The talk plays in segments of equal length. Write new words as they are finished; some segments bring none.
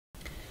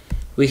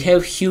We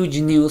have huge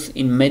news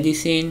in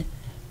medicine,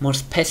 more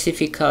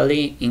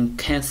specifically in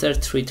cancer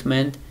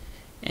treatment,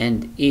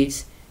 and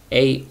it's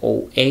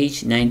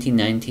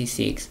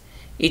AOH1996.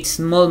 It's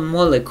small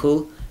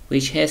molecule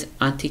which has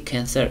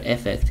anti-cancer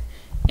effect,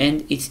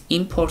 and it's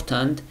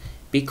important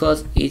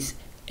because it's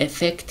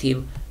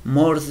effective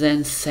more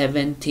than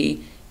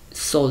 70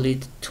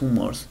 solid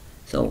tumors.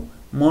 So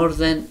more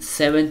than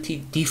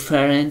 70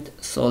 different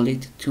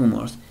solid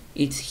tumors.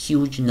 It's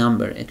huge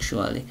number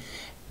actually.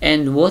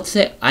 And what's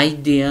the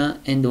idea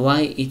and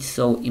why it's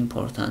so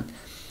important?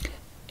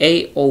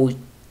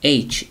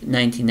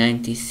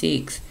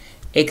 AOH1996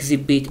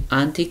 exhibit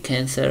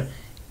anti-cancer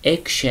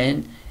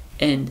action,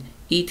 and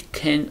it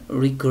can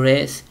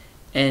regress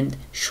and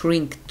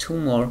shrink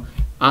tumor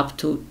up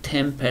to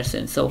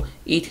 10%. So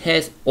it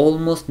has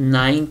almost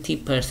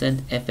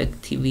 90%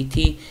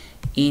 effectivity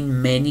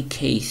in many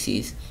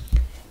cases.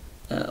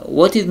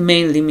 What is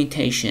main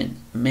limitation?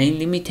 Main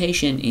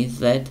limitation is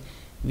that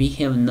we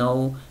have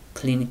no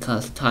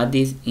clinical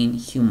studies in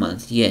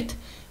humans yet,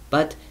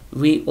 but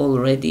we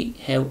already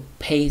have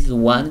phase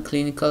 1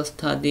 clinical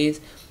studies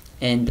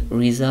and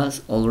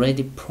results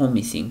already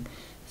promising.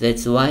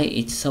 That's why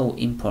it's so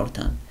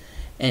important.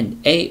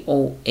 And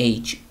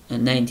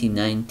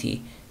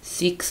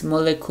AOH1996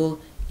 molecule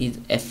is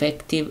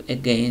effective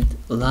against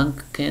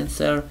lung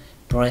cancer,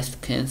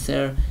 breast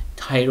cancer,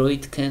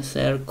 thyroid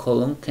cancer,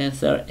 colon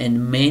cancer,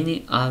 and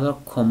many other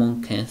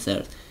common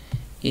cancers.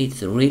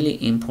 It's really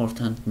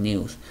important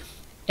news.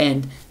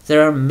 And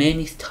there are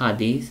many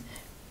studies,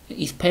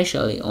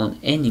 especially on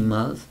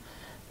animals,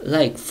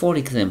 like for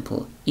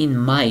example in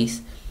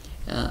mice,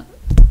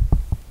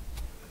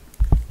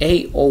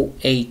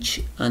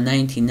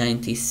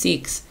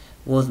 AOH1996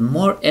 was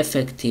more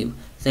effective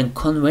than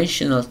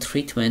conventional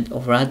treatment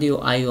of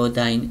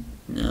radioiodine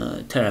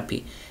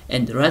therapy.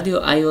 And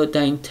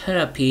radioiodine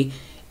therapy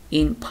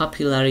in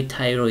papillary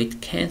thyroid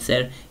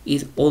cancer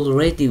is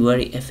already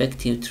very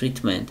effective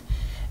treatment,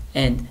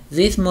 and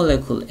this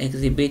molecule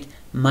exhibits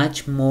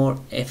much more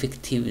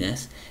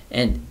effectiveness,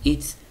 and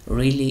it's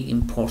really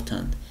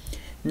important.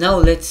 Now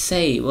let's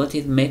say what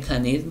is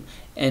mechanism,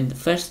 and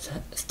first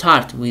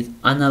start with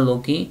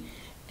analogy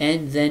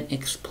and then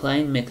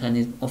explain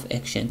mechanism of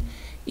action.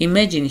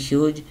 Imagine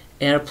huge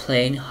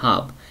airplane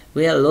hub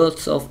where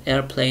lots of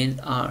airplanes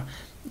are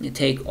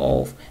take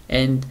off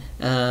and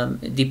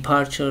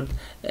departure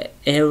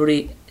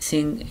every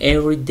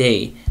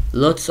day,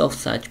 lots of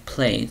such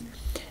planes.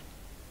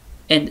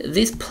 And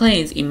these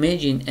planes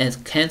imagine as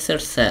cancer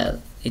cells,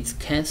 it's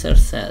cancer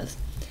cells.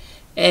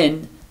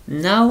 And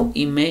now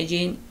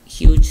imagine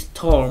huge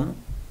storm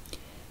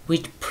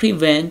which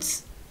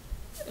prevents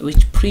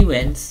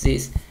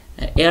these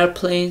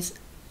airplanes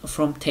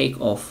from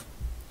takeoff.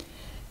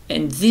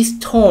 And this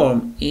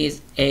storm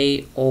is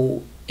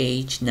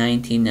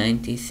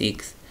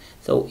AOH1996.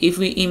 So if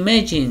we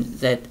imagine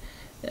that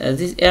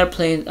these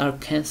airplanes are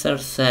cancer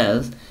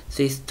cells,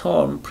 this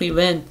storm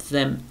prevents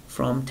them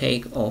from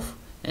takeoff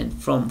and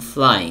from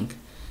flying,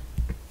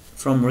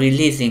 from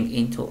releasing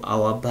into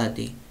our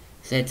body.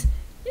 That's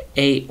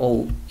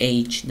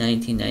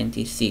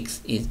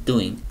AOH1996 is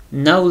doing.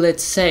 Now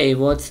let's say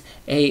what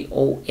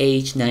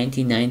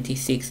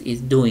AOH1996 is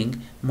doing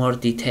more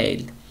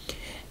detailed.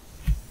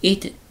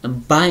 It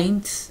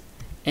binds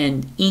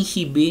and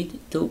inhibits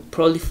to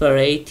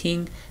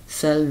proliferating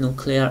cell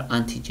nuclear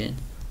antigen,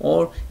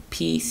 or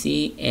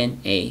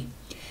PCNA.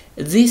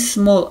 This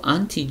small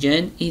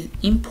antigen is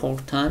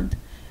important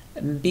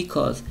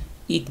because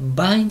it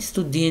binds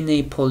to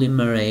DNA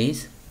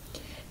polymerase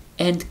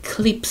and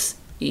clips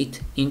it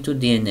into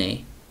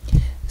DNA.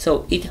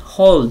 So it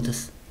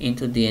holds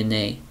into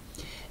DNA.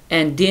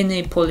 And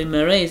DNA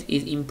polymerase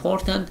is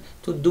important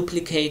to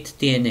duplicate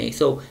DNA.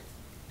 So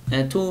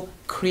to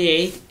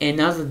create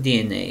another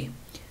DNA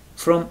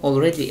from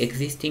already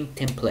existing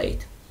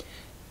template.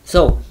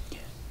 So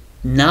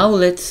now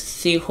let's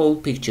see whole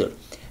picture.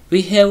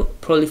 We have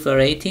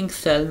proliferating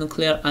cell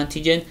nuclear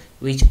antigen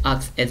which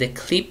acts as a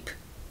clip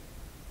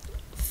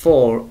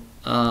for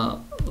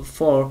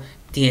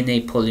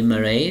DNA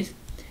polymerase,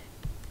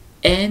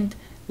 and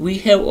we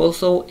have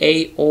also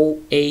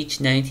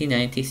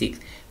AOH1996.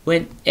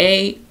 When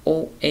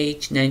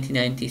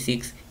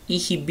AOH1996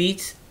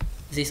 inhibits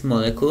this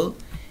molecule,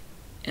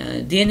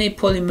 DNA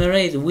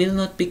polymerase will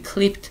not be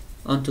clipped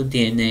onto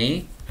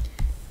DNA,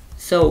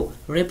 so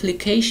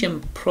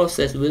replication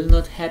process will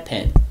not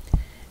happen,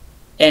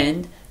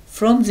 and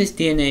from this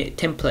DNA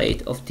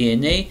template of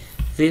DNA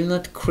will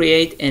not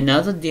create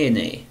another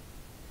DNA.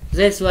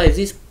 That's why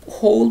this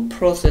whole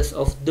process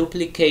of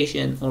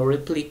duplication or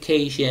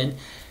replication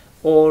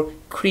or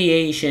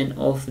creation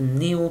of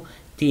new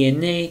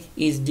DNA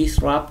is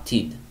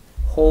disrupted,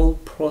 whole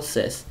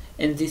process,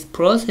 and this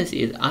process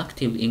is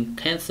active in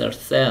cancer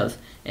cells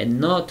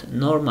and not in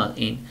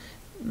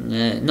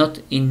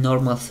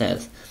normal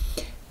cells.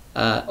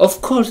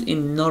 Of course,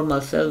 in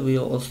normal cells we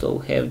also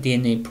have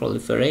DNA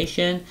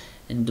proliferation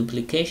and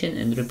duplication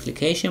and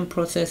replication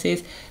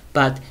processes,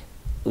 but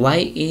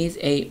why is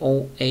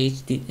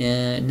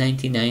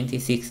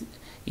AOH1996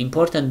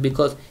 important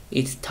because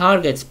it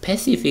targets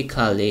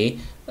specifically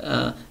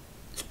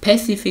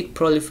specific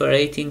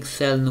proliferating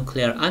cell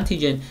nuclear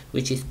antigen,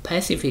 which is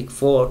specific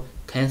for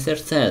cancer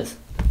cells,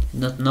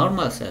 not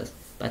normal cells,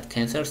 but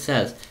cancer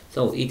cells.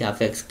 So it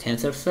affects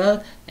cancer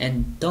cells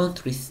and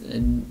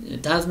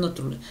does not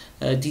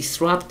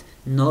disrupt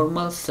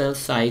normal cell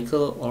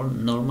cycle or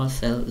normal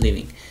cell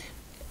living.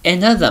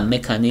 Another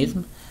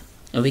mechanism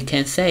we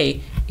can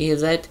say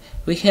is that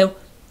we have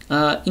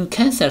in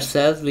cancer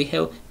cells we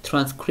have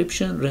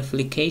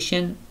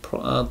transcription-replication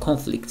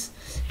conflicts.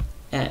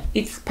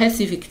 It's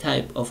specific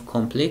type of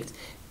conflict,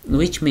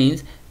 which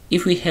means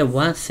if we have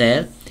one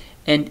cell,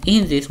 and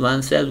in this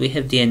one cell we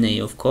have DNA,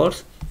 of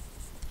course,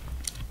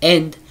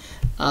 and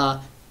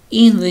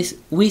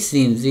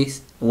within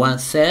this one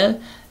cell,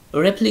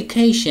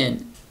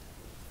 replication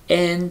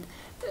and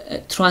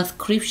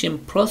transcription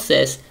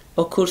process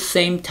occur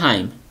same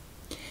time.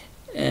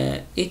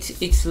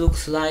 It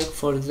looks like,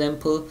 for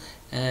example,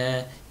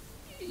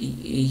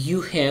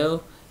 you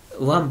have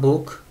one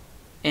book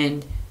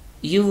and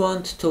you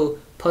want to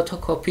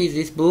photocopy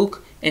this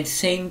book and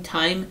same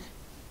time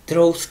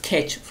draw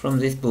sketch from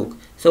this book.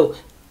 So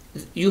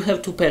you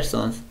have two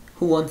persons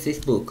who want this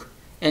book,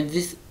 and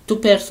these two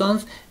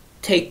persons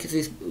take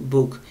this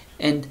book,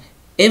 and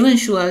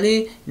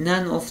eventually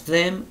none of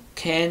them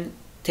can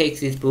take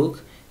this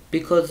book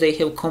because they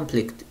have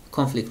conflict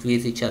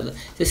with each other.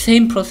 The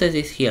same process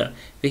is here.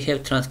 We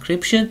have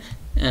transcription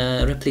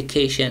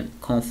replication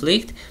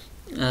conflict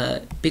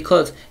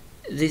because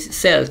this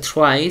cell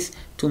tries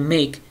to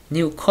make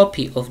new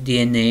copy of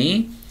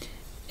DNA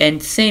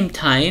and same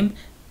time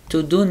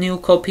to do new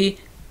copy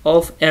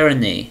of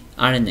RNA.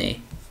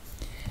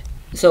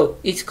 So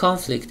it's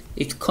conflict.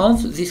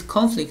 This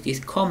conflict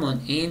is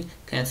common in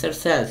cancer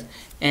cells,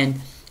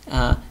 and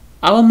our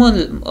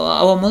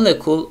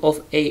molecule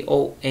of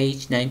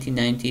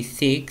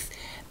AOH1996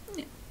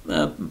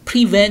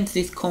 prevents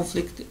this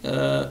conflict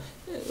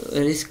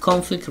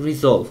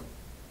resolve.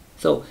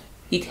 So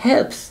it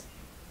helps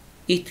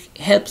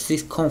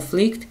this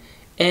conflict,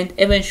 and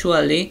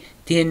eventually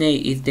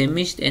DNA is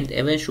damaged and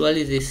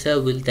eventually the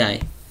cell will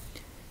die.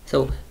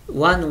 So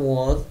one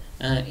was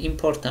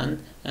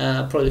important,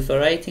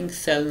 proliferating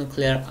cell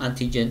nuclear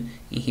antigen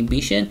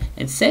inhibition,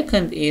 and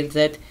second is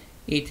that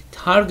it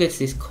targets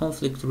these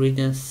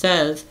conflict-ridden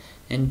cells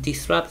and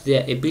disrupts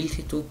their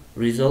ability to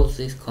resolve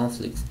these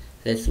conflicts.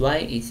 That's why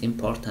it's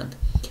important.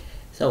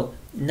 So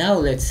now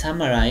let's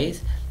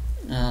summarize.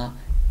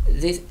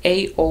 This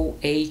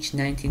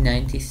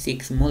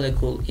AOH1996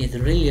 molecule is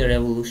really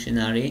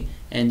revolutionary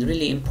and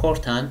really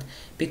important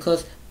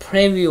because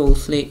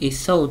previously it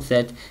thought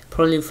that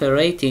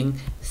proliferating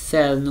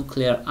cell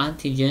nuclear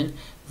antigen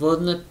was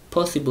not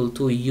possible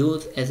to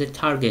use as a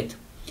target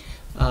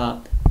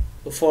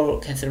for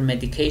cancer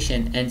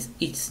medication, and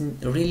it's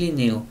really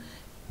new.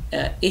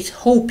 It's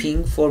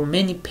hoping for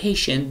many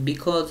patients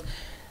because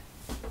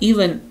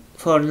even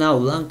for now,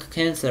 lung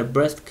cancer,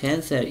 breast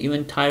cancer,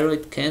 even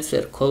thyroid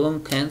cancer, colon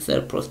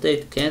cancer,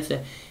 prostate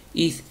cancer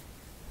is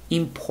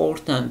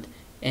important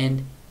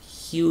and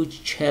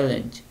huge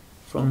challenge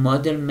from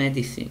modern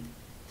medicine.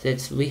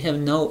 That we have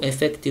no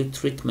effective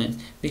treatment.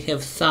 We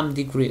have some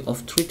degree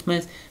of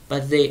treatments,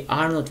 but they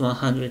are not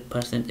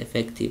 100%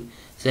 effective.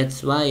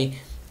 That's why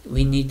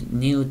we need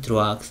new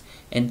drugs,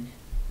 and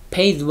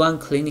phase 1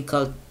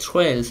 clinical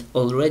trials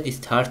already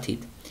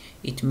started.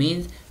 It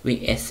means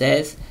we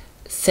assess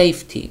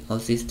safety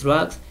of these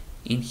drugs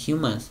in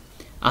humans.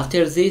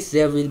 After this,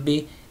 there will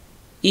be,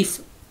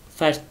 if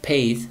first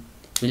phase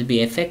will be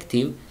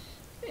effective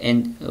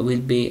and will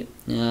be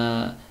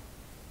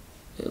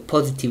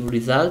positive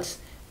results,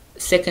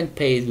 second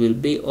phase will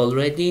be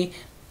already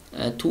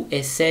to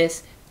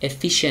assess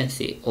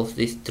efficiency of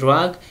this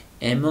drug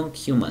among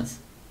humans,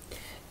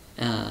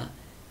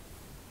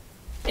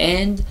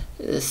 and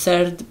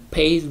third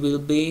phase will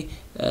be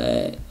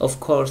of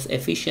course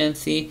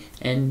efficiency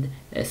and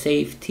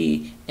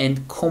safety,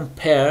 and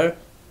compare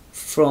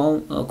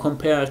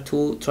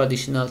to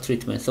traditional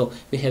treatment. So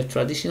we have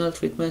traditional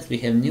treatments, we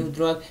have new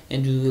drug,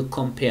 and we will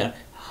compare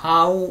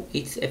how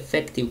it's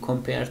effective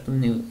compared to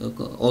new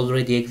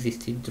already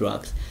existing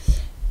drugs.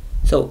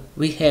 So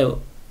we have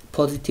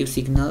positive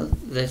signal,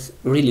 that's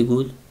really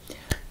good,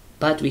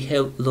 but we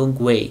have long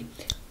way.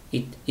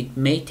 It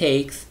may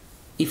take,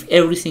 if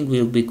everything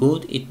will be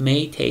good, it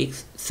may take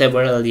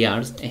several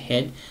years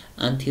ahead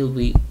until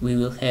we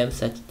will have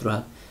such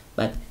drug,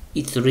 but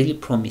it's really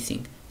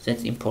promising.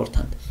 That's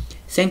important.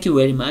 Thank you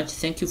very much.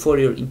 Thank you for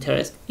your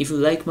interest. If you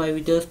like my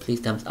videos,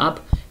 please thumbs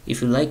up.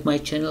 If you like my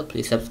channel,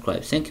 please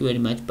subscribe. Thank you very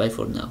much. Bye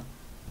for now.